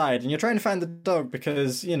is outside, and you're trying to find the dog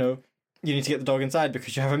because you know you need to get the dog inside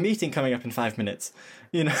because you have a meeting coming up in 5 minutes.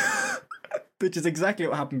 You know, which is exactly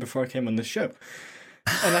what happened before I came on this show,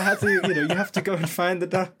 and I had to. You know, you have to go and find the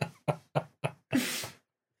dog.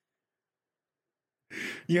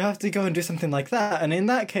 You have to go and do something like that, and in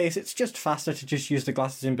that case, it's just faster to just use the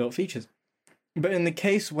glasses inbuilt features. But in the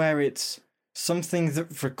case where it's something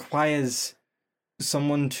that requires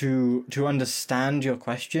someone to understand your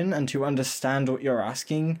question and to understand what you're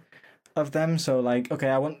asking of them, so like, okay,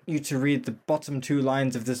 I want you to read the bottom 2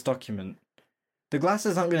 lines of this document. The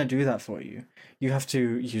glasses aren't going to do that for you. You have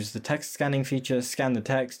to use the text scanning feature, scan the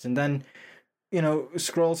text, and then, you know,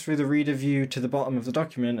 scroll through the reader view to the bottom of the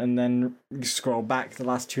document and then scroll back the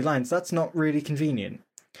last 2 lines. That's not really convenient.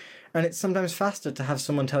 And it's sometimes faster to have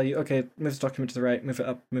someone tell you, okay, move the document to the right, move it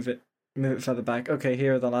up, move it further back. Okay,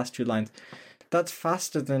 here are the last 2 lines. That's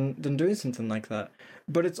faster than doing something like that.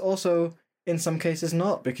 But it's also, in some cases,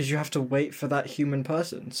 not, because you have to wait for that human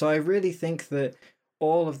person. So I really think that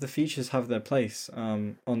all of the features have their place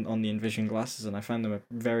on the Envision glasses, and I find them a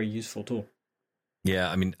very useful tool.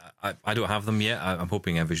 Yeah, I mean, I don't have them yet. I'm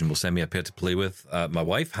hoping Envision will send me a pair to play with. My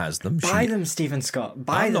wife has them. Buy them, Stephen Scott.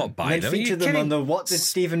 Buy I'm them. not buying them. They Are you feature them kidding? on the What Did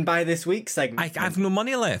Stephen Buy This Week segment. I have no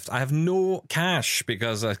money left. I have no cash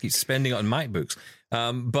because I keep spending it on MacBooks.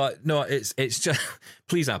 But no, it's just,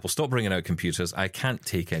 please, Apple, stop bringing out computers. I can't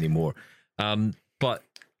take any more. But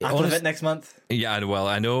Apple Event next month. Yeah, well,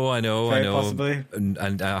 I know. Very possibly.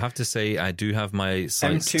 And I have to say, I do have my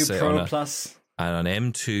sights M2 set Pro on Plus. an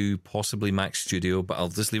M2, possibly Mac Studio, but I'll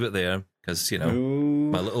just leave it there because, you know, Ooh.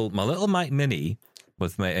 my little Mac Mini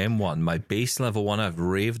with my M1, my base level one I've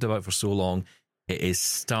raved about for so long, it is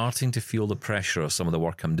starting to feel the pressure of some of the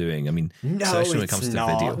work I'm doing. I mean, No, especially when it it's comes not.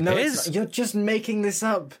 to video. No, It it's is. not. You're just making this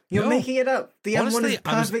up. You're No. making it up. The Honestly, M1 is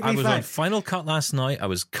perfectly I was fine. on Final Cut last night. I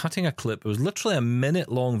was cutting a clip. It was literally a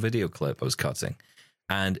minute-long video clip I was cutting,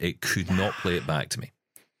 and it could not play it back to me.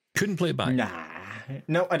 Couldn't play it back. Nah.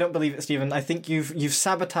 No, I don't believe it, Stephen. I think you've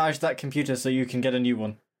sabotaged that computer so you can get a new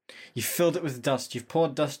one. You've filled it with dust. You've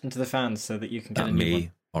poured dust into the fans so that you can get That a new may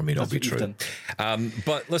one. or may not That's be what you've true. done.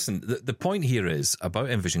 But listen, the point here is about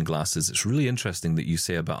Envision glasses. It's really interesting that you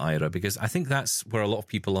say about Aira, because I think that's where a lot of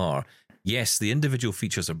people are. Yes, the individual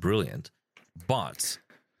features are brilliant, but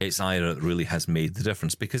it's Aira that really has made the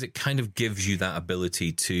difference, because it kind of gives you that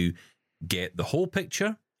ability to get the whole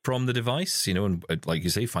picture from the device, you know, and like you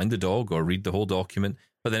say, find the dog or read the whole document.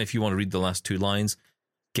 But then if you want to read the last 2 lines,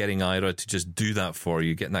 getting Aira to just do that for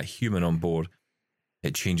you, getting that human on board,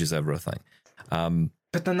 it changes everything.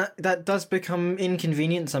 But then that does become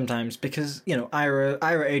inconvenient sometimes because, you know,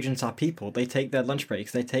 Aira agents are people. They take their lunch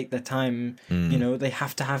breaks. They take their time. You know, they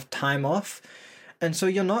have to have time off. And so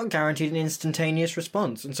you're not guaranteed an instantaneous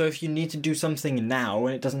response. And so if you need to do something now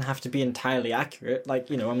and it doesn't have to be entirely accurate, like,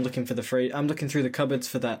 you know, I'm looking through the cupboards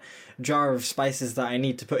for that jar of spices that I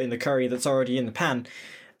need to put in the curry that's already in the pan.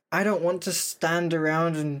 I don't want to stand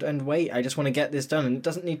around and wait. I just want to get this done. And it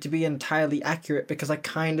doesn't need to be entirely accurate because I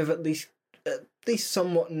kind of at least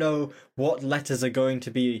somewhat know what letters are going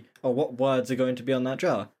to be or what words are going to be on that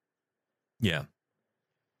jar. Yeah.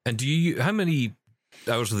 And how many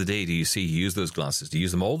hours of the day do you see you use those glasses? Do you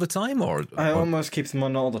use them all the time, or I almost keep them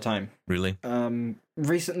on all the time. really?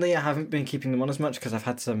 Recently, I haven't been keeping them on as much because I've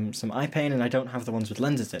had some eye pain and I don't have the ones with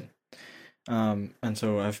lenses in. And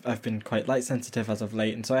so I've been quite light sensitive as of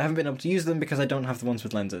late, and so I haven't been able to use them because I don't have the ones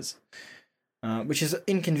with lenses, which is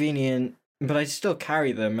inconvenient. But I still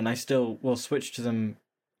carry them, and I still will switch to them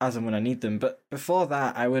as and when I need them. But before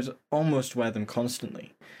that, I would almost wear them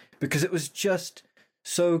constantly because it was just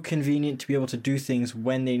so convenient to be able to do things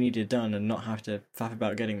when they needed done and not have to faff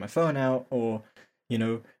about getting my phone out or, you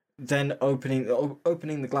know, then opening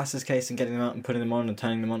the glasses case and getting them out and putting them on and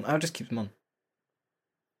turning them on. I'll just keep them on.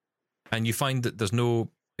 And you find that there's no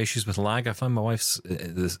issues with lag? I find my wife's,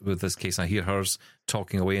 with this case, I hear hers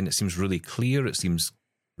talking away and it seems really clear, it seems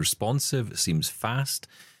responsive, it seems fast.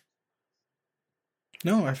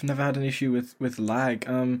 No, I've never had an issue with lag.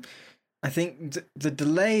 I think the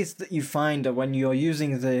delays that you find are when you're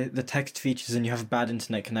using the text features and you have a bad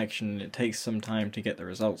internet connection and it takes some time to get the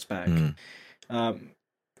results back.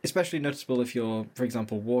 Especially noticeable if you're, for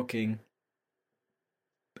example, walking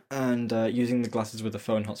and using the glasses with a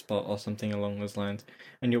phone hotspot or something along those lines,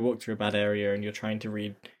 and you walk through a bad area and you're trying to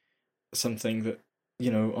read something that,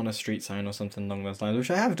 on a street sign or something along those lines, which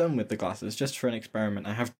I have done with the glasses, just for an experiment.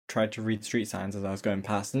 I have tried to read street signs as I was going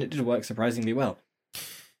past, and it did work surprisingly well.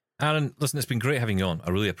 Aaron, listen, it's been great having you on. I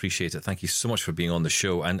really appreciate it. Thank you so much for being on the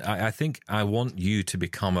show. And I think I want you to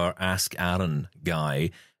become our Ask Aaron guy,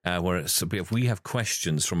 where if we have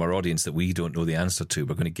questions from our audience that we don't know the answer to,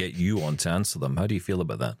 we're going to get you on to answer them. How do you feel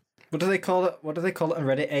about that? What do they call it? What do they call it on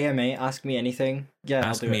Reddit? AMA, Ask Me Anything? Yeah,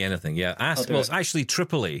 Ask Me Anything, yeah. It's actually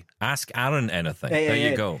AAA. Ask Aaron Anything. There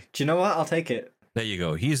you go. Do you know what? I'll take it. There you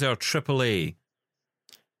go. He's our AAA. He's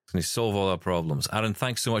going to solve all our problems. Aaron,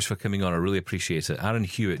 thanks so much for coming on. I really appreciate it. Aaron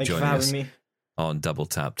Hewitt joining us on Double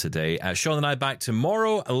Tap today. Sean and I back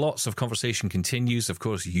tomorrow. Lots of conversation continues. Of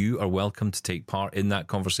course, you are welcome to take part in that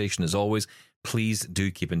conversation as always. Please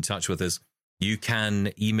do keep in touch with us. You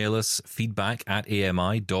can email us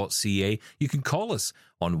feedback@ami.ca. You can call us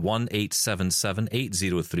on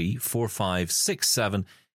 1-877-803-4567.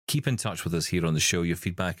 Keep in touch with us here on the show. Your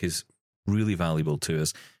feedback is really valuable to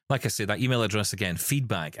us. Like I said, that email address again,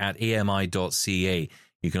 feedback@ami.ca.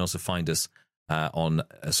 You can also find us on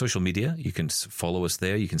social media. You can follow us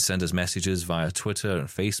there. You can send us messages via Twitter and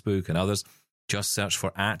Facebook and others. Just search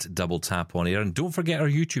for @DoubleTapOnAir. And don't forget our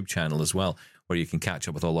YouTube channel as well, where you can catch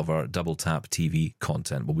up with all of our Double Tap TV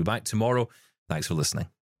content. We'll be back tomorrow. Thanks for listening.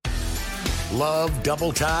 Love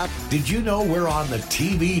Double Tap? Did you know we're on the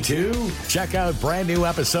TV too? Check out brand new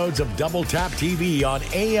episodes of Double Tap TV on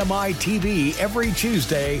AMI TV every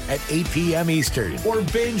Tuesday at 8 p.m. Eastern. Or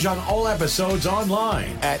binge on all episodes online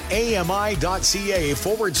at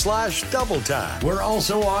ami.ca/Double Tap. We're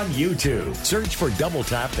also on YouTube. Search for Double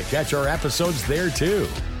Tap to catch our episodes there too.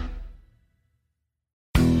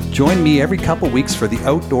 Join me every couple weeks for the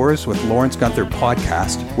Outdoors with Lawrence Gunther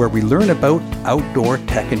podcast, where we learn about outdoor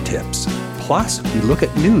tech and tips. Plus, we look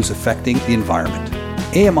at news affecting the environment.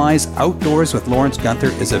 AMI's Outdoors with Lawrence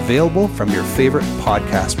Gunther is available from your favorite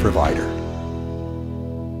podcast provider.